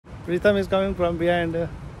Pritham is coming from behind.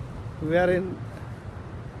 We are in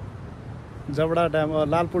Jabda Dam or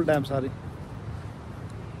Lalpur Dam, sorry.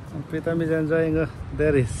 And Pritham is enjoying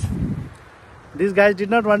there is. These guys did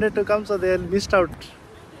not wanted to come, so they missed out.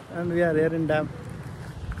 And we are here in dam.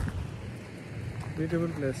 Beautiful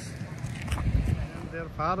place. And there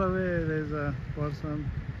far away there is a person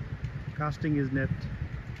casting his net.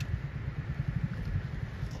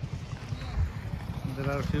 There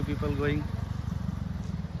are a few people going.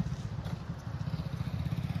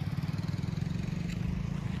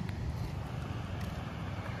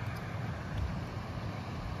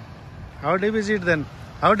 How deep is it then?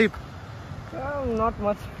 How deep? Not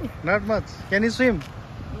much. Not much. Can you swim?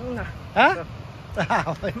 No. Huh?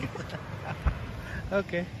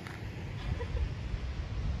 Okay.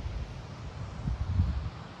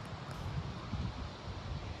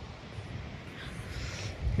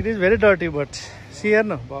 It is very dirty, but see here,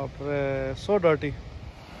 no? So dirty.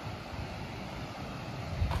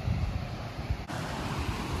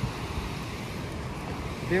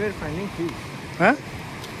 They were finding fish. Huh?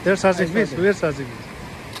 They're searching fish. We are searching fish.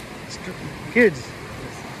 Kids.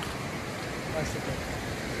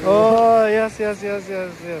 Oh, yes.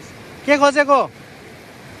 के खोजेको?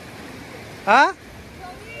 हाँ?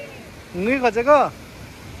 घुंगी खोजेको?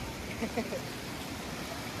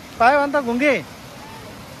 पायो अन्त घुंगी?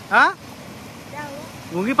 हाँ?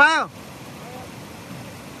 घुंगी पायो?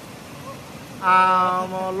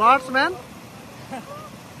 Lots, man.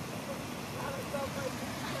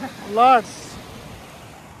 Lots.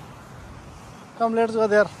 Come, let's go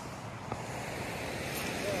there.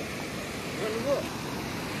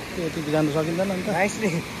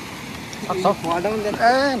 Nicely.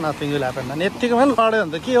 Nothing will happen. यतिको पनि लड्यो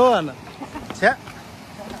भने त के हो भन छ्या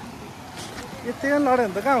यतिको पनि लड्यो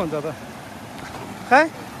भने त कहाँ हुन्छ त खै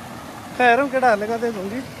खै हेरौँ केटाहरूले कतै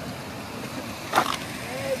घुम्गी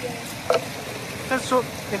यसो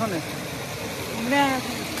देखो न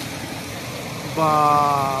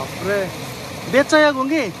बाफ्रे बेच्छ या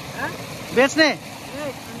घुम्गी बेच्ने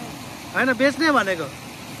हैन बेच्ने भनेको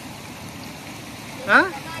हाँ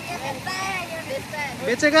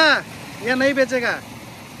बेचेगा या नहीं बेचेगा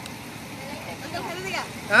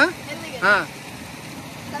हाँ हाँ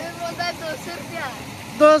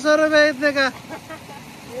 200 रुपया इतने का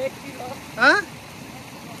हाँ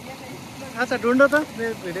अच्छा ढूंढो तो मैं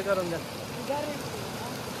वीडियो करूँगा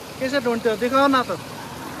कैसे ढूंढते हो दिखाओ ना तो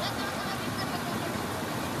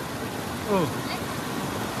ओह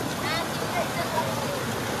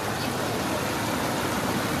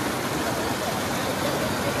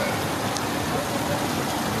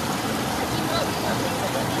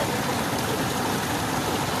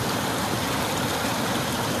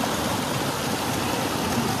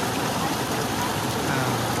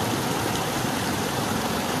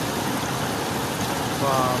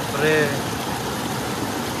बापरे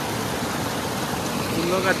इन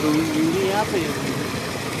लोगों का ढूंढी यहाँ पे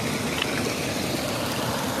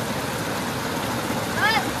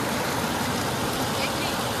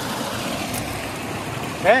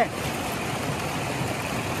है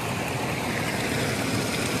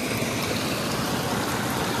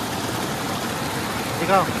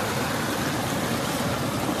दिखाओ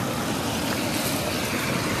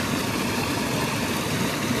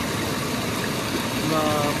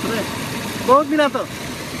बहुत मिला तो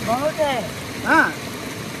बहुत है हाँ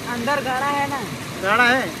अंदर गाढ़ा है ना गाढ़ा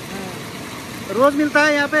है रोज मिलता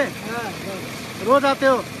है यहाँ पे रोज आते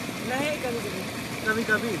हो नहीं कभी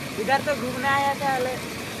कभी इधर तो घूमने आया था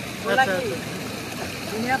बोला कि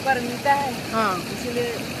दुनिया पर मिलता है हाँ इसीलिए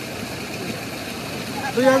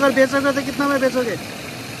तो ये अगर बेचोगे तो कितना में बेचोगे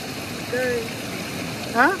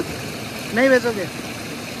हाँ नहीं बेचोगे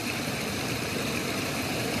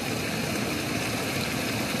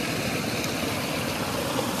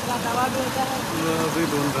दवा भी होता है वो अभी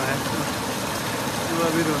ढूंढ रहा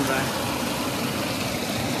है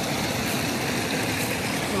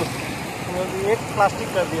वो भी एक प्लास्टिक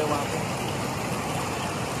कर दिया वहाँ पे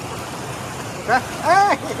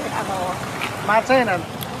मार्छ है ना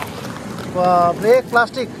एक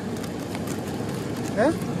प्लास्टिक है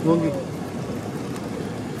घुंगी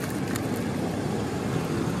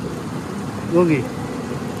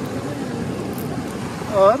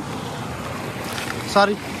और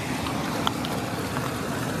सॉरी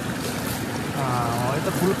हाँ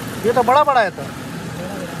ये तो बड़ा है तो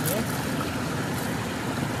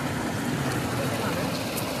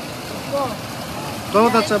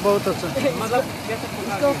बहुत अच्छा मतलब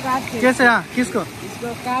इसको काट के कैसे हाँ किसको इसको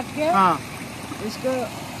काट के हाँ इसको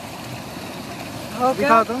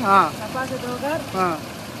दिखाओ तो हाँ सफा से धोकर हाँ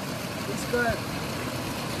इसको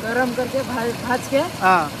गरम करके भाज के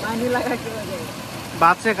हाँ पानी लगा के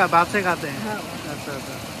भात से खाते हैं। हाँ। अच्छा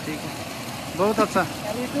अच्छा, ठीक है, बहुत अच्छा।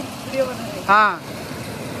 यूट्यूब वीडियो बना रहे हैं। हाँ,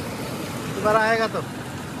 दोबारा आएगा तो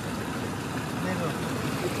देखो,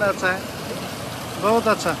 इतना अच्छा है, बहुत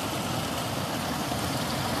अच्छा,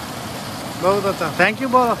 बहुत अच्छा। Thank you.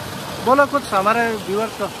 बोलो बोलो कुछ हमारे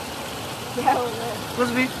व्यूअर्स को, क्या हो रहा है? कुछ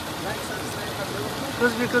भी,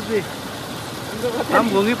 कुछ भी। हम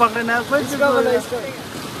घुंगी पकड़े ना, कोई चीज इसको बोलो, बोलो। इसको।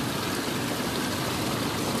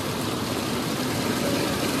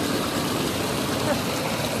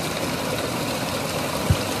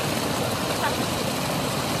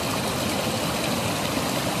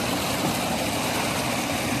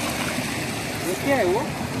 क्या है वो?